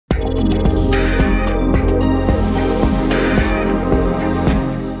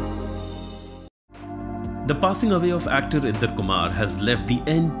The passing away of actor Inder Kumar has left the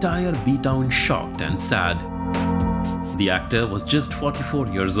entire B-town shocked and sad. The actor was just 44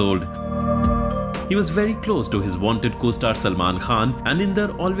 years old. He was very close to his wanted co-star Salman Khan, and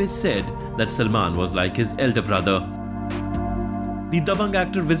Inder always said that Salman was like his elder brother. The Dabangg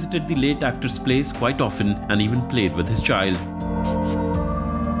actor visited the late actor's place quite often and even played with his child.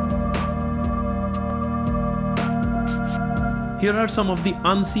 Here are some of the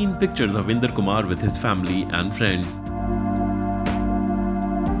unseen pictures of Inder Kumar with his family and friends.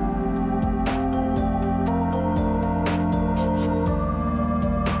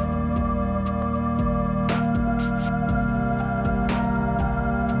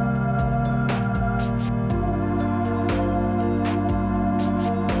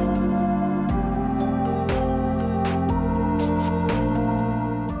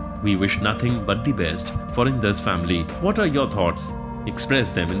 We wish nothing but the best for Inder's family. What are your thoughts?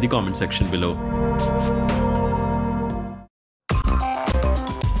 Express them in the comment section below.